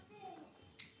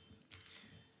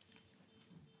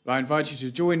Well, I invite you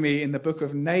to join me in the book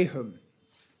of Nahum.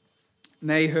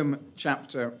 Nahum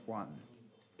chapter 1.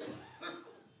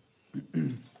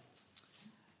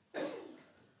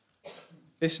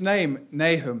 This name,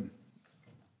 Nahum,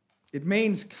 it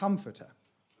means comforter.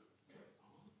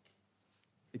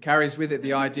 It carries with it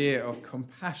the idea of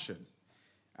compassion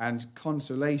and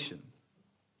consolation,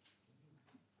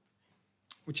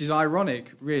 which is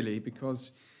ironic, really,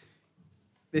 because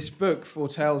this book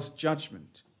foretells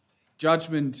judgment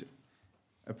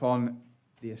upon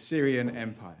the Assyrian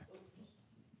Empire.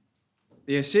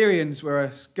 The Assyrians were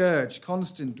a scourge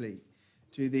constantly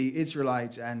to the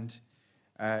Israelites and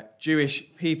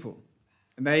Jewish people,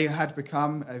 and they had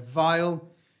become a vile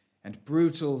and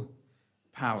brutal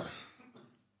power.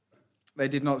 They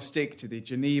did not stick to the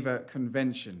Geneva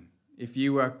Convention. If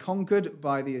you were conquered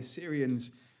by the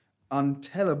Assyrians,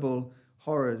 untellable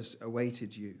horrors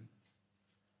awaited you.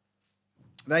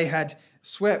 They had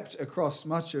swept across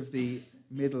much of the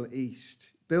Middle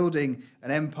East, building an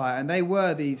empire, and they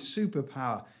were the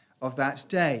superpower of that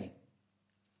day.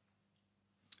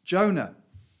 Jonah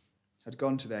had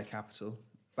gone to their capital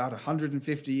about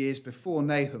 150 years before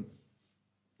Nahum,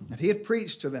 and he had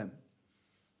preached to them,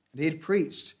 and he had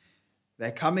preached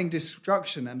their coming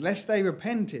destruction unless they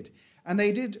repented, and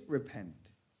they did repent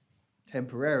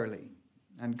temporarily,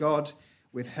 and God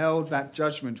withheld that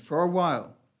judgment for a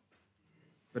while.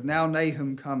 But now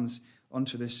Nahum comes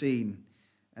onto the scene,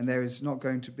 and there is not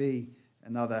going to be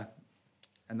another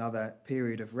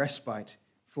period of respite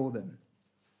for them.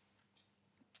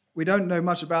 We don't know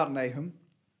much about Nahum.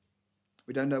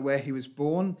 We don't know where he was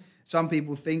born. Some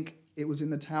people think it was in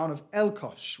the town of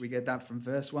Elkosh. We get that from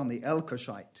verse 1, the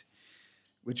Elkoshite,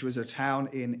 which was a town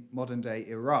in modern-day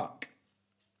Iraq.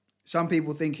 Some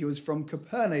people think he was from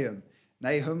Capernaum.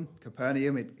 Nahum,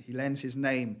 Capernaum, he lends his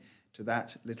name to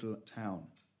that little town.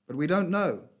 But we don't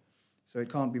know, so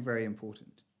it can't be very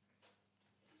important.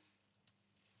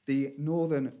 The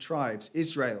northern tribes,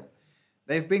 Israel,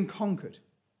 they've been conquered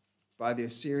by the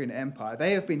Assyrian Empire.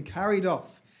 They have been carried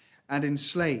off and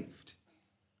enslaved.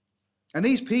 And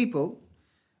these people,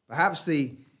 perhaps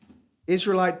the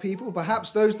Israelite people,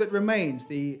 perhaps those that remained,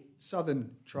 the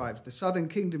southern tribes, the southern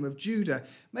kingdom of Judah,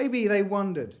 maybe they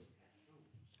wondered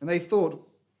and they thought,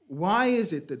 why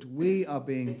is it that we are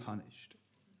being punished?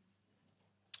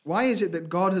 Why is it that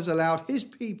God has allowed his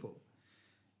people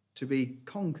to be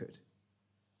conquered?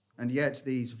 And yet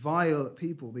these vile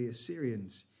people, the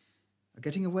Assyrians, are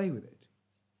getting away with it.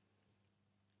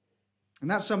 And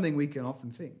that's something we can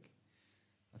often think.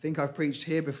 I think I've preached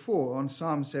here before on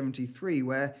Psalm 73,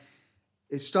 where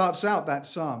it starts out, that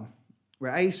psalm,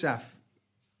 where Asaph,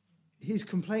 he's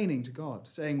complaining to God,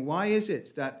 saying, why is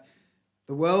it that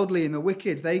the worldly and the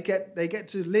wicked, they get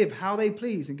to live how they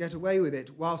please and get away with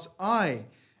it, whilst I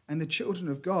and the children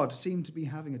of God seem to be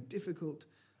having a difficult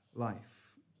life?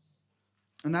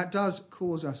 And that does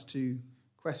cause us to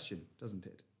question, doesn't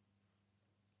it?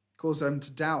 Cause them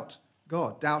to doubt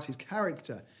God, doubt his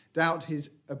character, doubt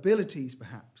his abilities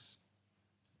perhaps.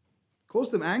 Cause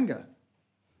them anger.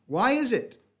 Why is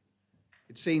it?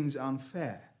 It seems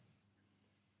unfair.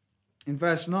 In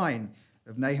verse 9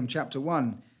 of Nahum chapter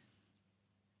 1,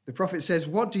 the prophet says,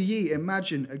 "What do ye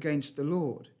imagine against the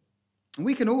Lord?" And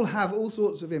we can all have all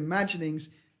sorts of imaginings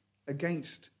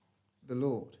against the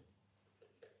Lord.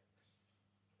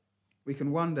 We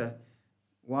can wonder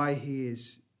why he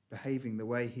is behaving the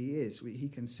way he is. He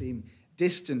can seem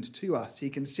distant to us. He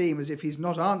can seem as if he's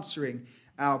not answering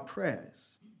our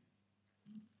prayers.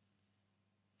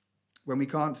 When we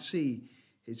can't see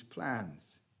his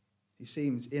plans, he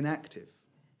seems inactive.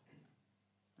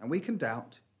 And we can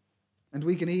doubt, and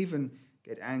we can even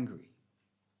get angry.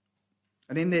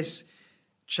 And in this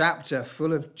chapter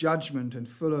full of judgment and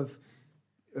full of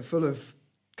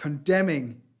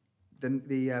condemning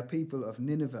the people of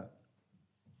Nineveh,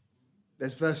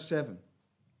 there's verse 7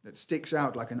 that sticks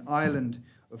out like an island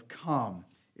of calm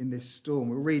in this storm.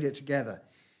 We'll read it together.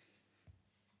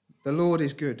 The Lord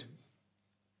is good,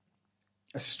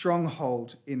 a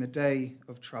stronghold in the day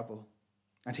of trouble,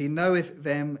 and he knoweth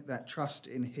them that trust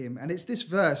in him. And it's this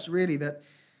verse really that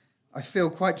I feel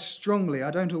quite strongly.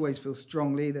 I don't always feel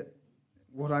strongly that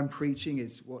what I'm preaching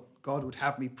is what God would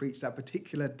have me preach that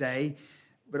particular day,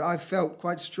 but I felt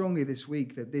quite strongly this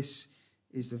week that this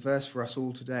is the verse for us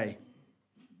all today.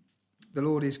 The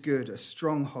Lord is good, a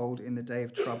stronghold in the day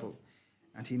of trouble,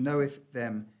 and he knoweth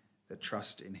them that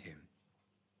trust in him.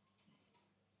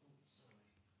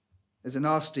 There's a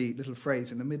nasty little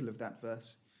phrase in the middle of that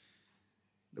verse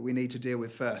that we need to deal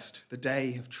with first, the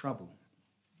day of trouble.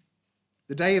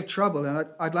 The day of trouble, and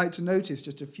I'd like to notice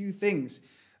just a few things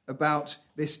about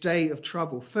this day of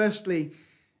trouble. Firstly,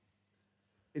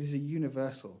 it is a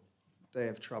universal day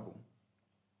of trouble.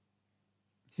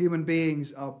 Human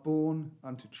beings are born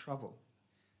unto trouble,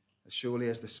 as surely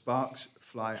as the sparks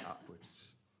fly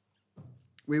upwards.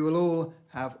 We will all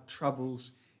have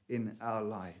troubles in our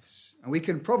lives, and we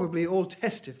can probably all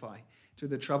testify to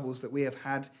the troubles that we have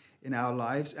had in our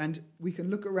lives, and we can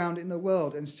look around in the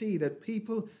world and see that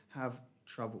people have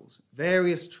troubles,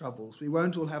 various troubles. We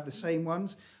won't all have the same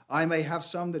ones. I may have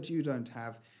some that you don't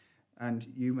have, and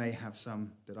you may have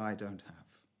some that I don't have.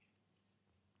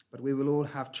 But we will all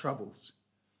have troubles.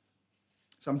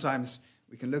 Sometimes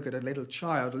we can look at a little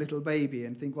child, a little baby,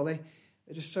 and think, well, they're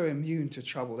just so immune to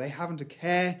trouble. They haven't a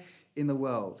care in the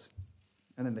world.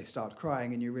 And then they start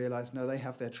crying, and you realize, no, they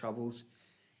have their troubles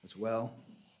as well.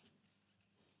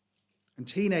 And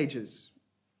teenagers,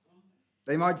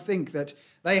 they might think that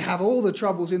they have all the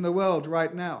troubles in the world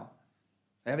right now.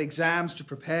 They have exams to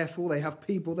prepare for. They have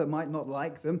people that might not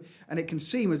like them. And it can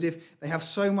seem as if they have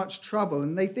so much trouble.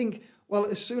 And they think, well,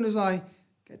 as soon as I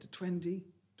get to 20,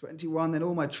 21, then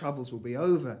all my troubles will be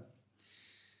over.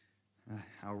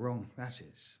 How wrong that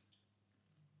is.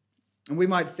 And we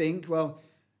might think, well,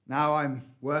 now I'm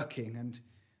working and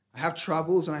I have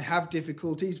troubles and I have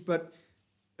difficulties, but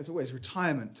there's always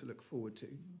retirement to look forward to.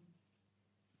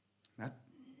 That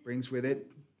brings with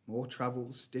it more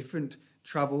troubles, different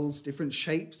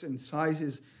shapes and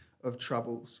sizes of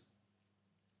troubles.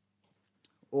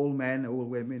 All men, all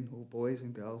women, all boys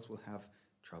and girls will have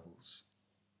troubles.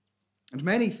 And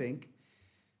many think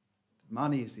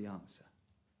money is the answer.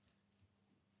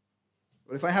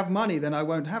 Well, if I have money, then I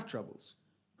won't have troubles.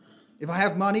 If I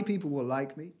have money, people will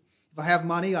like me. If I have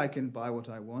money, I can buy what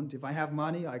I want. If I have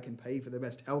money, I can pay for the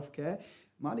best health care.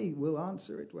 Money will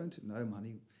answer it, won't it? No,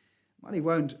 money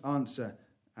won't answer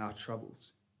our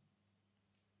troubles.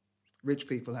 Rich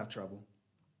people have trouble.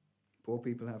 Poor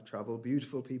people have trouble.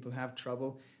 Beautiful people have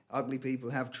trouble. Ugly people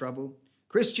have trouble.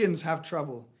 Christians have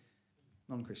trouble.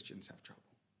 Non-Christians have trouble.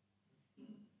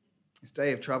 This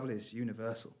day of trouble is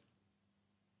universal.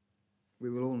 We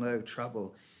will all know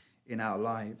trouble in our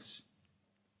lives.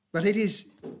 But it is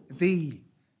the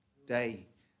day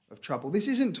of trouble. This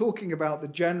isn't talking about the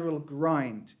general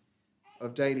grind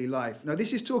of daily life. No,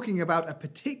 this is talking about a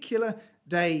particular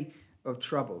day of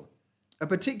trouble, a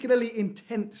particularly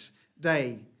intense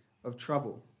day of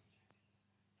trouble.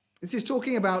 This is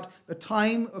talking about the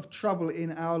time of trouble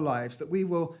in our lives that we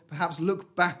will perhaps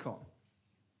look back on,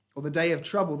 or the day of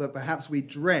trouble that perhaps we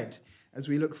dread as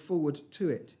we look forward to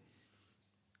it.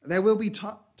 There will be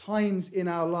times in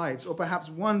our lives, or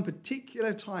perhaps one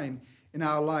particular time in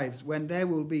our lives, when there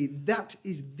will be, that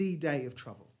is the day of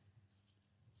trouble.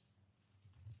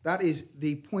 That is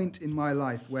the point in my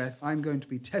life where I'm going to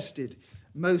be tested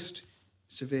most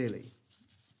severely.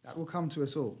 That will come to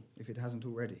us all, if it hasn't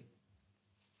already.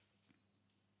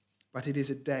 But it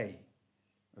is a day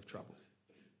of trouble.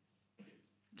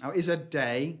 Now, is a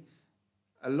day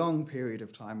a long period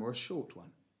of time or a short one?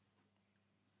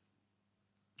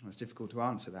 Well, it's difficult to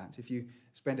answer that. If you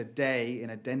spend a day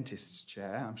in a dentist's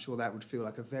chair, I'm sure that would feel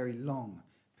like a very long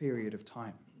period of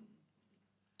time.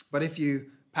 But if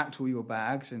you packed all your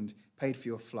bags and paid for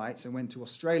your flights and went to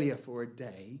Australia for a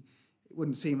day, it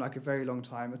wouldn't seem like a very long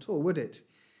time at all, would it?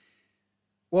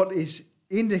 What is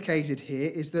indicated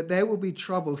here is that there will be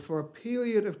trouble for a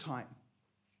period of time.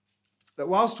 That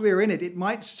whilst we're in it, it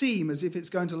might seem as if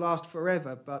it's going to last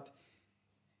forever, but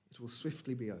it will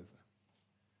swiftly be over.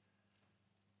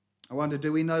 I wonder,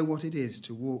 do we know what it is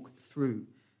to walk through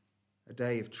a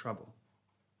day of trouble?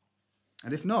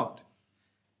 And if not,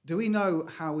 do we know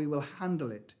how we will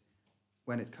handle it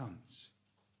when it comes?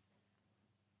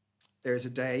 There is a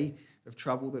day of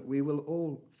trouble that we will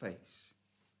all face.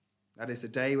 That is the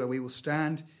day where we will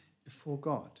stand before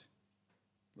God,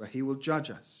 where he will judge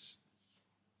us.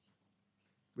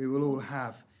 We will all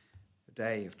have a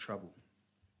day of trouble.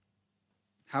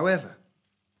 However,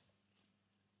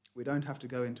 we don't have to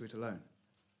go into it alone.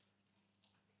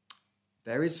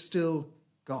 There is still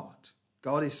God.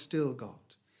 God is still God.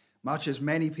 Much as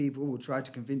many people will try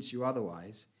to convince you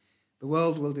otherwise, the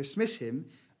world will dismiss him,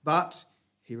 but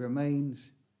he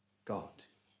remains God.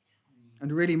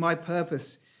 And really, my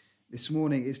purpose this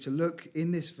morning is to look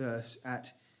in this verse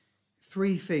at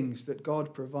three things that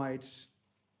God provides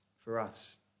for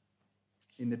us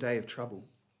in the day of trouble.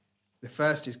 The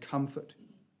first is comfort.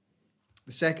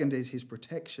 The second is his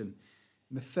protection.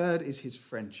 And the third is his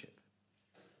friendship.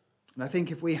 And I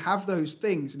think if we have those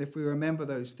things, and if we remember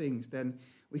those things, then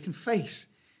we can face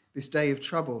this day of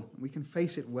trouble, and we can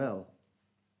face it well.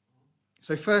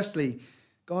 So firstly,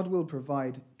 God will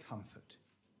provide comfort.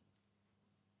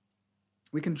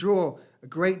 We can draw a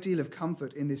great deal of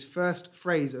comfort in this first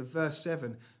phrase of verse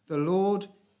 7. The Lord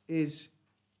is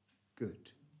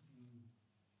good.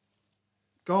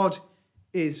 God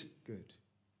is good.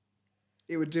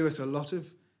 It would do us a lot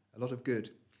of good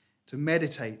to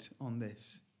meditate on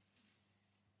this.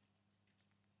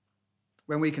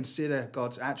 When we consider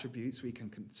God's attributes, we can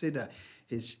consider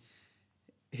his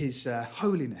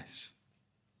holiness.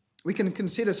 We can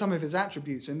consider some of his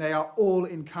attributes, and they are all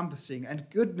encompassing, and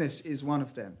goodness is one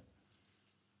of them.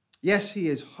 Yes, he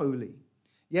is holy.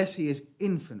 Yes, he is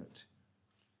infinite.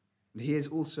 And he is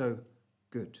also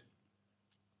good.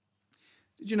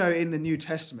 Did you know in the New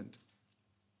Testament,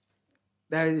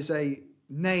 there is a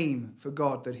name for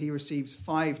God that he receives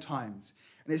 5 times.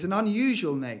 And it's an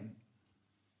unusual name.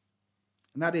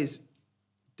 And that is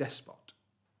despot.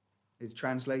 It's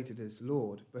translated as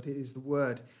Lord, but it is the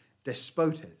word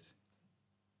despotes.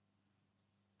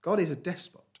 God is a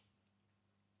despot.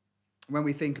 When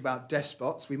we think about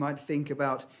despots, we might think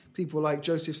about people like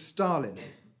Joseph Stalin,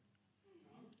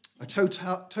 a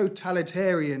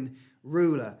totalitarian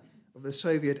ruler of the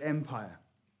Soviet Empire.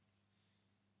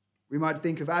 We might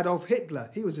think of Adolf Hitler.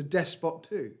 He was a despot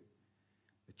too,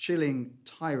 the chilling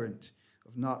tyrant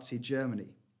of Nazi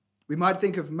Germany. We might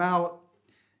think of Mao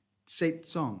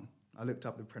Zedong. I looked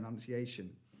up the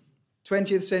pronunciation.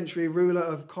 20th century ruler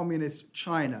of communist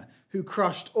China, who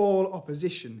crushed all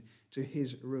opposition to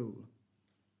his rule.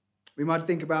 We might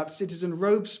think about Citizen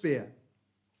Robespierre,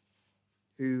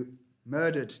 who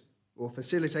murdered or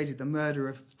facilitated the murder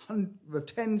of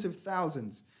tens of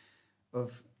thousands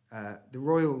of the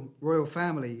royal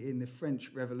family in the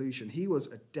French Revolution. He was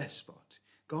a despot.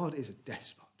 God is a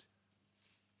despot.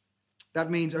 That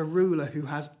means a ruler who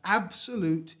has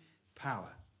absolute power.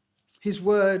 His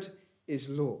word is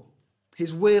law.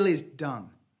 His will is done.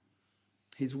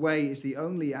 His way is the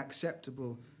only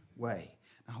acceptable way.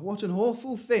 Now, what an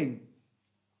awful thing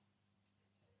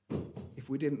if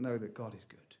we didn't know that God is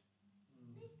good.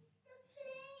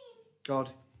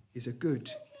 God is a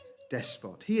good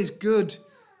despot. He is good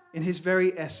in his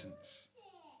very essence.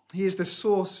 He is the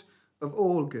source of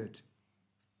all good.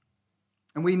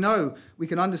 And we know, we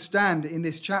can understand in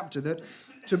this chapter that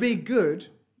to be good,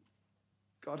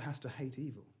 God has to hate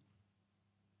evil.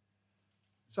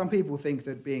 Some people think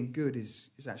that being good is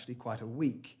actually quite a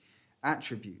weak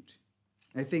attribute.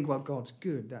 They think, well, God's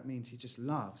good. That means he just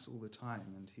loves all the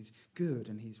time and he's good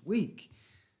and he's weak.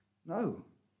 No.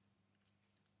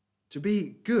 To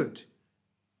be good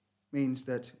means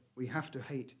that we have to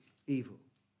hate evil.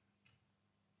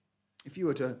 If you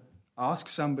were to ask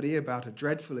somebody about a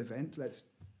dreadful event,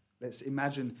 let's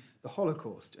imagine the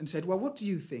Holocaust, and said, well, what do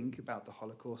you think about the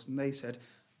Holocaust? And they said,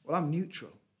 well, I'm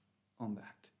neutral on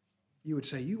that. You would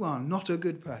say, you are not a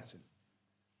good person.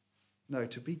 No,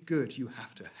 to be good, you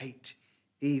have to hate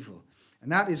evil.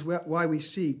 And that is why we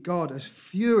see God as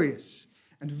furious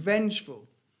and vengeful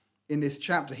in this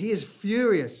chapter. He is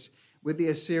furious with the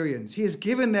Assyrians. He has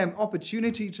given them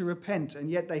opportunity to repent, and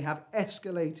yet they have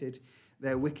escalated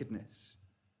their wickedness.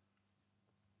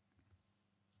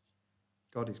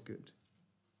 God is good.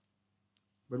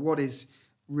 But what is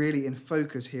really in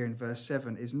focus here in verse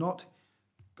 7 is not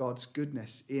God's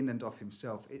goodness in and of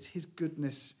himself. It's his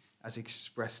goodness as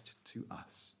expressed to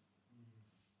us.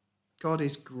 God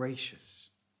is gracious,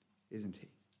 isn't he?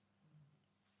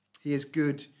 He is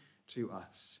good to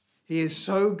us. He is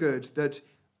so good that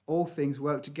all things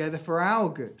work together for our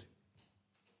good.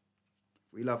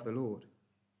 We love the Lord.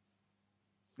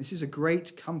 This is a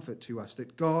great comfort to us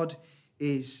that God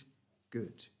is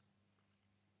good.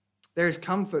 There is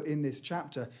comfort in this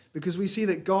chapter because we see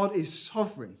that God is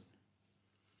sovereign.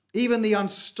 Even the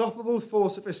unstoppable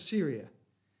force of Assyria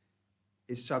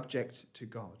is subject to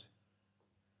God.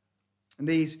 And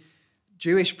these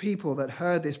Jewish people that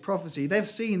heard this prophecy, they've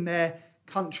seen their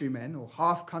countrymen or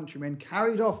half countrymen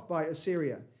carried off by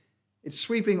Assyria. It's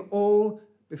sweeping all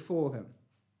before them.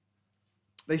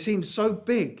 They seem so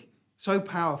big, so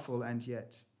powerful, and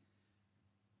yet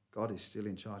God is still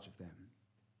in charge of them.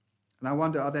 And I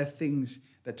wonder, are there things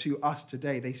that to us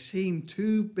today, they seem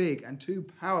too big and too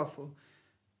powerful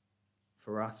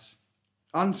for us?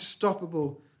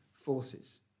 Unstoppable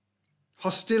forces.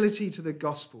 Hostility to the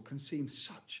gospel can seem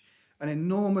such an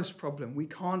enormous problem. We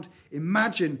can't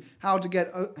imagine how to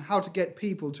get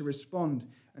people to respond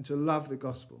and to love the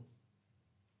gospel.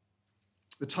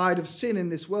 The tide of sin in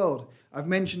this world, I've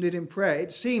mentioned it in prayer,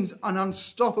 it seems an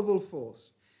unstoppable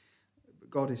force,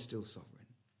 but God is still sovereign.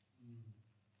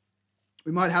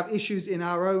 We might have issues in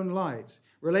our own lives,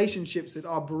 relationships that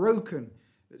are broken,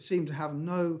 that seem to have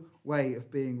no way of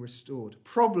being restored,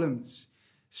 problems,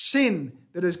 sin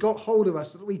that has got hold of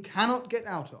us that we cannot get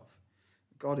out of.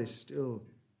 God is still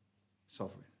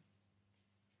sovereign.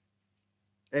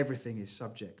 Everything is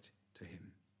subject to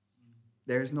him.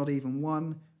 There is not even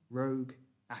one rogue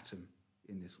atom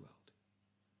in this world.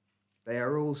 They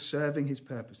are all serving his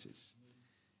purposes.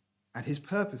 And his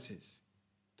purposes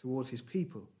towards his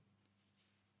people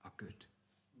are good.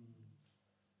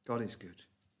 God is good.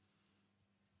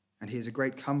 And he is a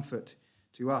great comfort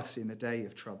to us in the day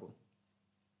of trouble.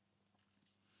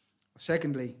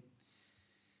 Secondly,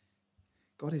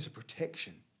 God is a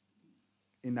protection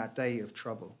in that day of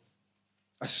trouble.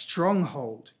 A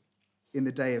stronghold in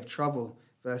the day of trouble,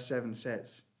 verse 7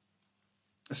 says.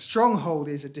 A stronghold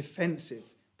is a defensive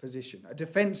position, a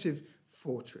defensive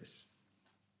fortress.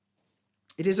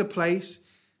 It is a place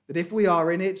that if we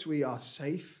are in it, we are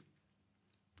safe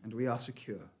and we are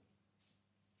secure.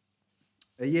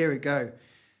 A year ago,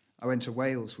 I went to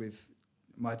Wales with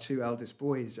my two eldest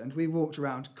boys, and we walked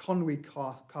around Conwy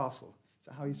Castle. Is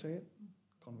that how you say it?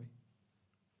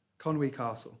 Conwy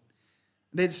Castle.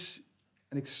 And it's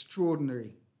an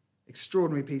extraordinary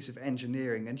piece of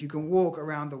engineering, and you can walk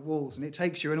around the walls, and it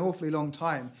takes you an awfully long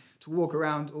time to walk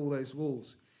around all those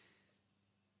walls.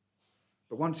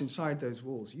 But once inside those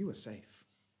walls, you were safe.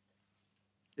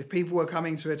 If people were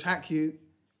coming to attack you,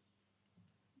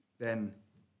 then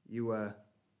you were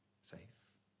safe.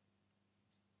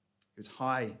 It was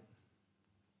high.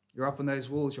 You're up on those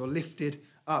walls. You're lifted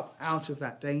up out of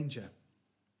that danger.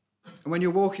 And when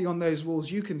you're walking on those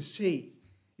walls, you can see.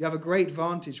 You have a great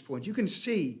vantage point. You can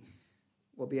see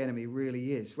what the enemy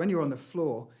really is. When you're on the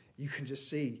floor, you can just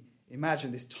see,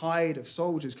 imagine this tide of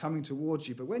soldiers coming towards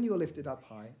you. But when you're lifted up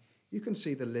high, you can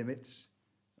see the limits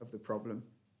of the problem.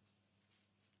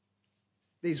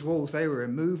 These walls, they were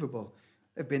immovable.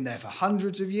 They've been there for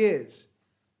hundreds of years,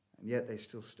 and yet they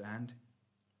still stand.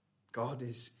 God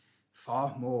is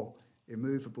far more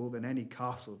immovable than any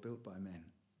castle built by men.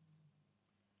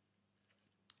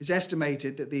 It's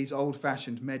estimated that these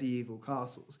old-fashioned medieval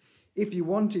castles, if you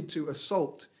wanted to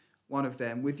assault one of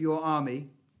them with your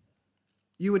army,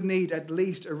 you would need at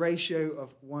least a ratio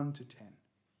of 1 to 10,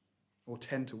 or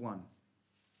 10 to 1.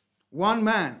 One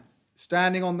man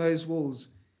standing on those walls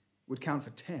would count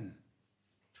for 10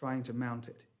 trying to mount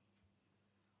it.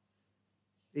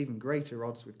 Even greater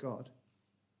odds with God.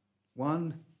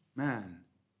 One man,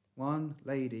 one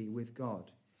lady with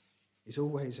God is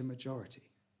always a majority.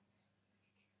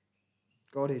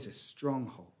 God is a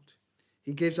stronghold.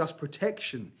 He gives us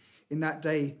protection in that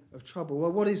day of trouble.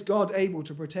 Well, what is God able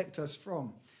to protect us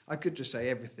from? I could just say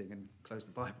everything and close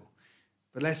the Bible.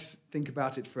 But let's think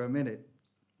about it for a minute.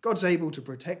 God's able to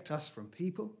protect us from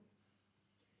people.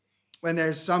 When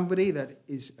there's somebody that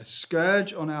is a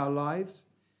scourge on our lives,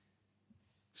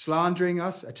 slandering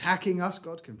us, attacking us,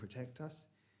 God can protect us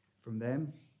from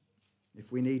them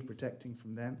if we need protecting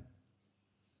from them.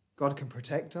 God can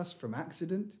protect us from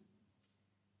accident.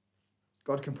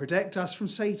 God can protect us from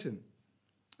Satan.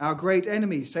 Our great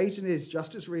enemy, Satan, is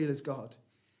just as real as God,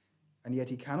 and yet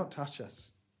he cannot touch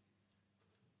us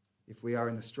if we are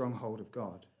in the stronghold of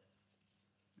God.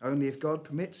 Only if God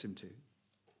permits him to.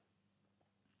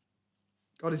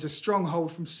 God is a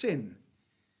stronghold from sin.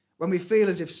 When we feel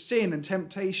as if sin and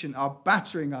temptation are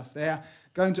battering us, they are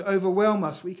going to overwhelm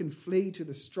us, we can flee to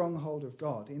the stronghold of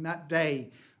God in that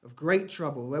day of great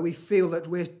trouble where we feel that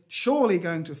we're surely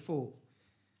going to fall.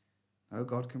 Oh,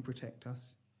 God can protect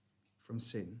us from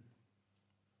sin.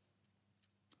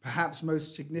 Perhaps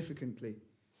most significantly,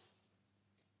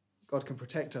 God can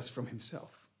protect us from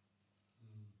himself.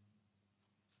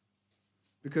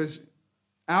 Because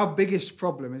our biggest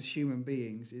problem as human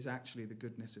beings is actually the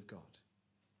goodness of God.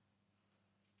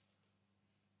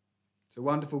 It's a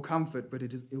wonderful comfort, but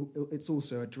it's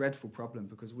also a dreadful problem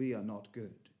because we are not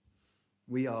good.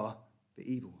 We are the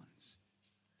evil ones.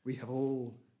 We have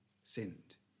all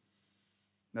sinned.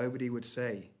 Nobody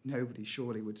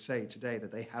surely would say today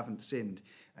that they haven't sinned,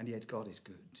 and yet God is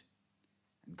good.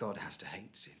 And God has to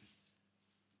hate sin.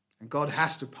 And God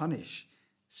has to punish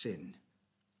sin.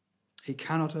 He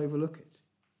cannot overlook it.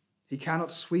 He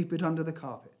cannot sweep it under the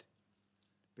carpet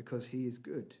because he is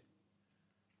good.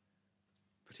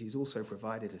 But he's also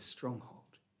provided a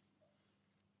stronghold.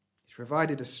 He's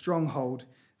provided a stronghold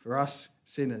for us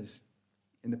sinners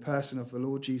in the person of the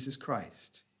Lord Jesus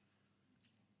Christ.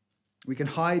 We can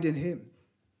hide in him.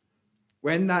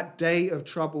 When that day of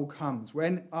trouble comes,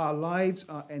 when our lives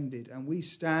are ended and we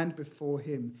stand before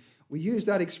him, we use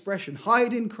that expression,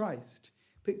 hide in Christ.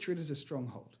 Picture it as a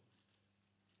stronghold.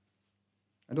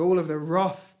 And all of the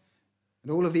wrath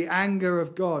and all of the anger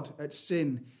of God at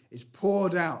sin is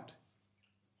poured out.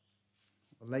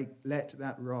 Let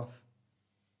that wrath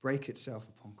break itself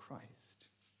upon Christ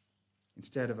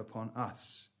instead of upon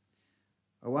us.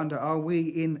 I wonder, are we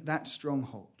in that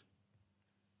stronghold?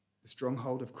 The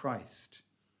stronghold of Christ,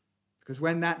 Because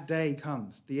when that day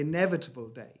comes, the inevitable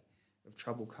day of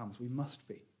trouble comes, we must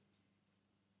be.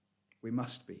 We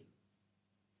must be.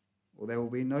 Or there will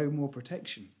be no more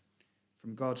protection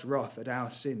from God's wrath at our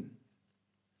sin.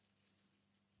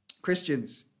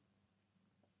 Christians,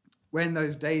 when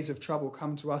those days of trouble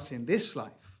come to us in this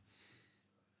life,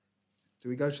 do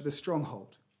we go to the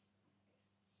stronghold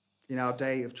in our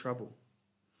day of trouble?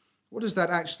 What does that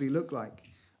actually look like?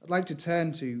 I'd like to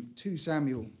turn to 2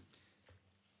 Samuel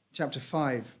chapter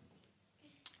 5.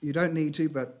 You don't need to,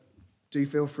 but do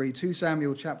feel free. 2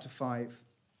 Samuel chapter 5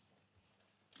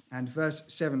 and verse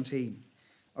 17.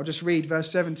 I'll just read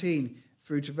verse 17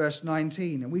 through to verse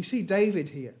 19. And we see David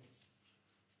here.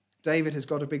 David has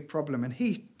got a big problem, and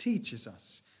he teaches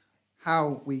us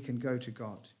how we can go to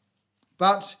God.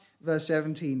 But, verse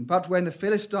 17, but when the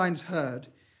Philistines heard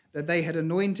that they had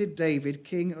anointed David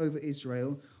king over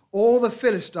Israel, all the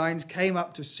Philistines came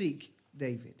up to seek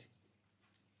David.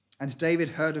 And David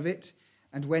heard of it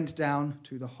and went down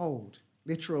to the hold.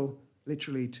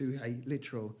 Literally to a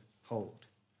literal hold.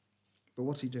 But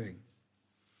what's he doing?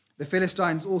 The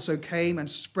Philistines also came and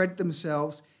spread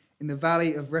themselves in the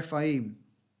valley of Rephaim.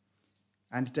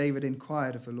 And David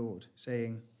inquired of the Lord,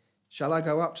 saying, shall I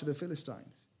go up to the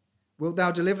Philistines? Wilt thou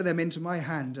deliver them into my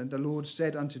hand? And the Lord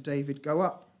said unto David, go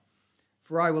up,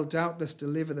 for I will doubtless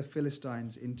deliver the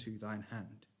Philistines into thine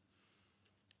hand.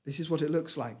 This is what it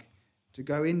looks like to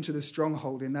go into the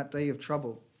stronghold in that day of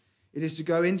trouble. It is to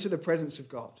go into the presence of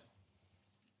God.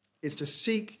 It's to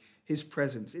seek his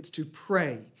presence. It's to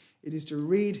pray. It is to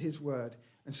read his word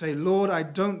and say, Lord, I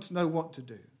don't know what to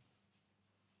do.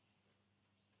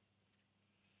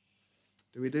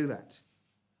 Do we do that?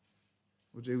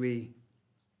 Or do we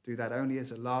do that only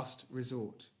as a last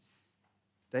resort?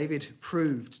 David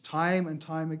proved time and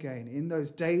time again in those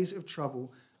days of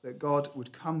trouble that God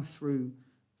would come through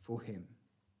for him.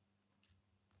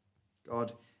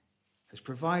 God has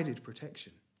provided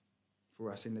protection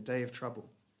for us in the day of trouble,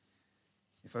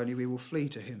 if only we will flee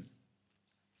to him.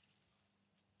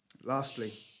 Lastly,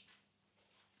 this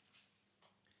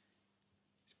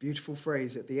beautiful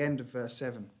phrase at the end of verse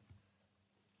 7.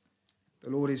 The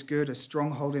Lord is good, a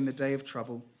stronghold in the day of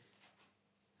trouble,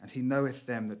 and he knoweth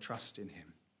them that trust in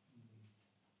him.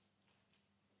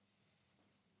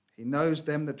 He knows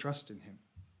them that trust in him.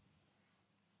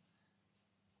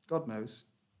 God knows.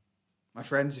 My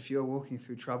friends, if you're walking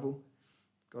through trouble,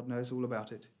 God knows all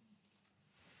about it.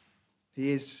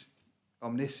 He is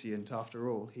omniscient after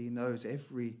all. He knows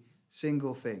every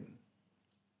single thing.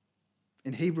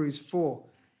 In Hebrews 4,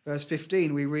 verse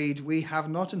 15, we read, we have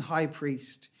not an high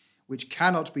priest which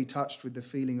cannot be touched with the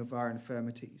feeling of our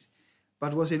infirmities,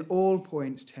 but was in all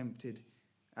points tempted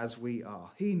as we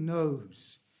are. He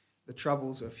knows the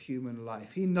troubles of human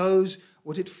life. He knows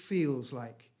what it feels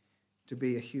like to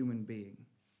be a human being.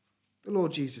 The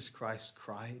Lord Jesus Christ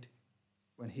cried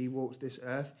when he walked this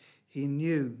earth. He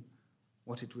knew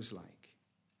what it was like.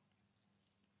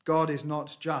 God is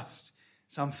not just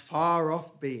some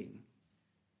far-off being.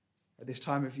 At this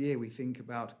time of year, we think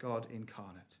about God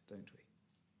incarnate, don't we?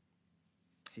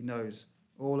 He knows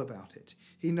all about it.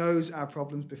 He knows our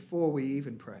problems before we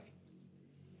even pray.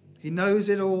 He knows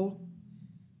it all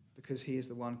because he is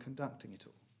the one conducting it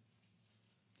all.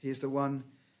 He is the one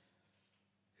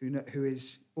who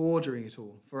is ordering it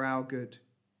all for our good.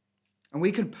 And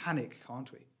we can panic,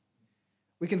 can't we?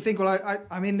 We can think, well,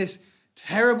 I'm in this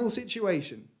terrible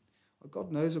situation. Well,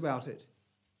 God knows about it.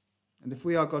 And if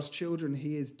we are God's children,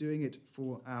 he is doing it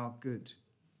for our good.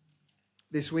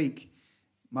 This week,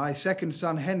 my second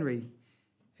son, Henry,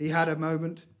 he had a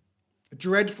moment, a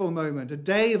dreadful moment, a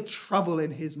day of trouble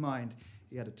in his mind.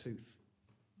 He had a tooth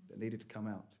that needed to come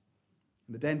out.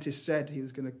 And the dentist said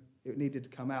it needed to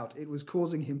come out. It was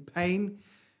causing him pain,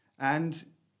 and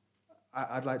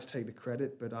I'd like to take the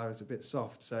credit, but I was a bit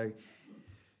soft. So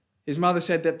his mother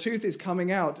said that tooth is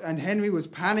coming out, and Henry was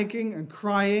panicking and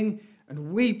crying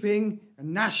and weeping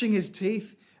and gnashing his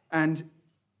teeth, and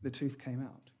the tooth came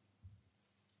out.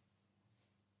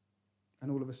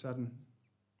 And all of a sudden,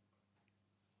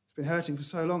 it's been hurting for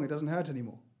so long, it doesn't hurt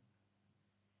anymore.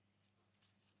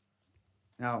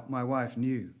 Now, my wife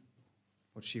knew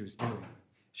what she was doing.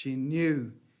 She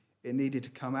knew it needed to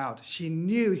come out. She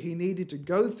knew he needed to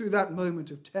go through that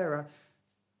moment of terror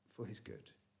for his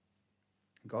good.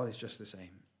 And God is just the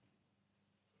same.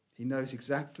 He knows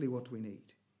exactly what we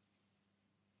need.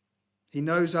 He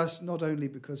knows us not only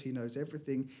because he knows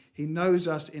everything, he knows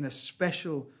us in a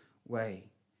special way.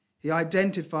 He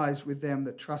identifies with them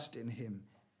that trust in him.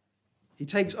 He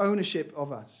takes ownership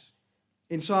of us.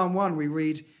 In Psalm 1 we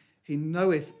read, he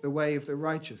knoweth the way of the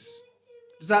righteous.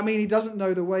 Does that mean he doesn't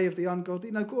know the way of the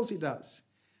ungodly? No, of course he does.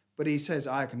 But he says,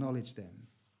 I acknowledge them.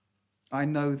 I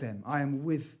know them. I am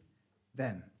with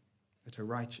them that are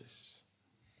righteous.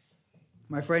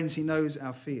 My friends, he knows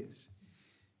our fears.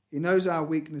 He knows our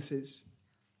weaknesses.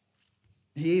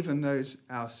 He even knows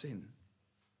our sin.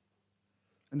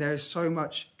 And there is so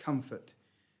much comfort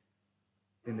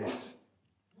in this.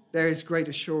 There is great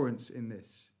assurance in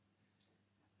this.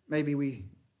 Maybe we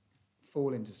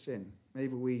fall into sin.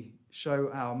 Maybe we show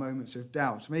our moments of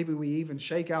doubt. Maybe we even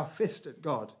shake our fist at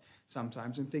God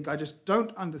sometimes and think, I just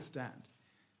don't understand.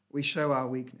 We show our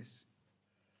weakness.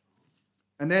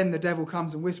 And then the devil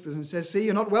comes and whispers and says, see,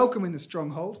 you're not welcome in the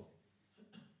stronghold.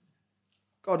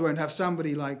 God won't have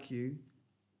somebody like you.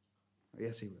 Oh,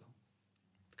 yes, he will.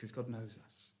 Because God knows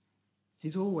us.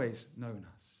 He's always known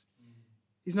us.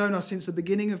 He's known us since the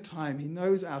beginning of time. He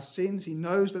knows our sins. He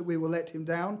knows that we will let him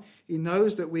down. He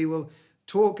knows that we will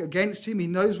talk against him. He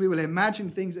knows we will imagine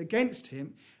things against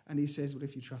him. And he says, well,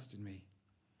 if you trust in me,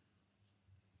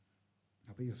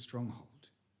 I'll be your stronghold.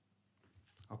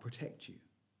 I'll protect you.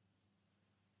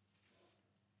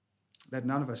 Let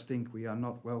none of us think we are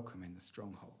not welcome in the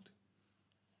stronghold.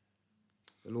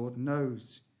 The Lord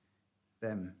knows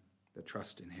them that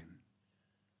trust in him.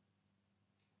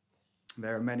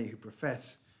 There are many who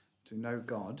profess to know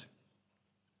God,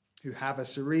 who have a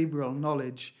cerebral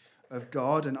knowledge of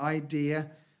God, an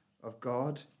idea of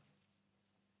God,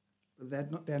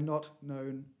 but they're not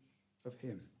known of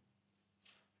him.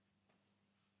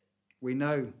 We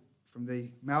know from the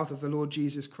mouth of the Lord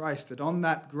Jesus Christ that on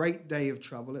that great day of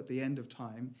trouble at the end of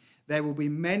time, there will be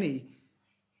many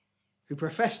who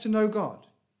profess to know God,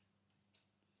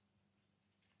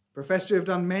 profess to have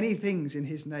done many things in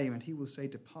his name, and he will say,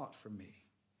 depart from me,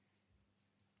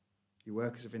 you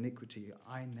workers of iniquity,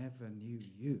 I never knew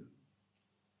you.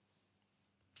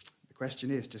 The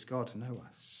question is, does God know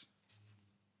us?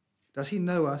 Does he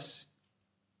know us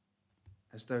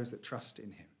as those that trust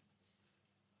in him?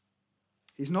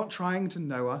 He's not trying to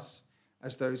know us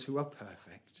as those who are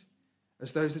perfect,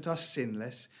 as those that are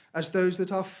sinless, as those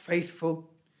that are faithful.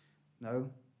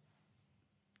 No.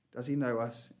 Does he know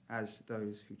us as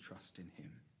those who trust in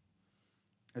him?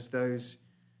 As those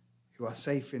who are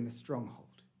safe in the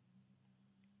stronghold?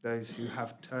 Those who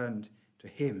have turned to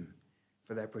him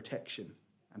for their protection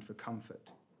and for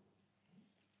comfort?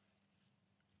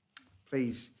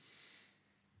 Please,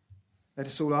 let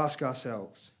us all ask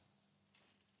ourselves,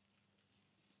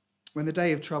 when the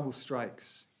day of trouble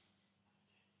strikes,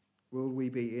 will we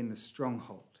be in the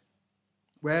stronghold?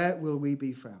 Where will we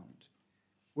be found?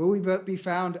 Will we be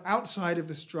found outside of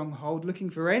the stronghold, looking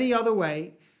for any other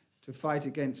way to fight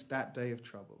against that day of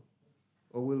trouble?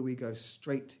 Or will we go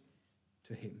straight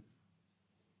to him?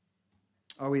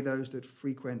 Are we those that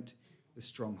frequent the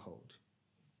stronghold?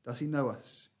 Does he know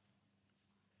us?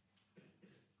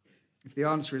 If the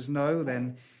answer is no,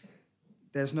 then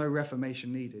there's no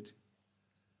reformation needed.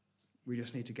 We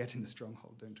just need to get in the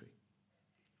stronghold, don't we?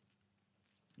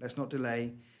 Let's not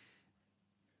delay.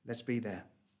 Let's be there.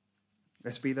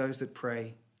 Let's be those that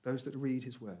pray, those that read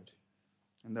his word,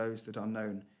 and those that are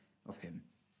known of him.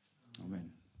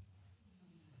 Amen.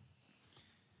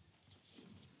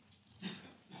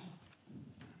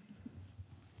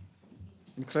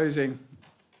 In closing,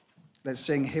 let's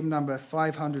sing hymn number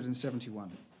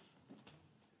 571.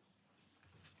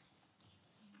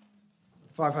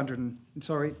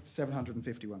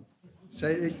 751.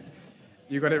 Say,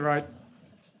 you got it right.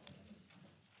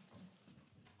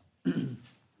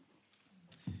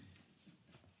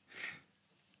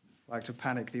 Like to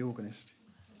panic the organist.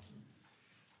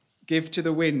 Give to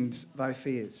the winds thy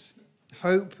fears.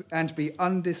 Hope and be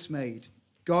undismayed.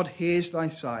 God hears thy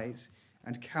sighs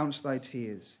and counts thy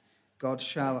tears. God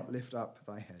shall lift up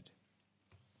thy head.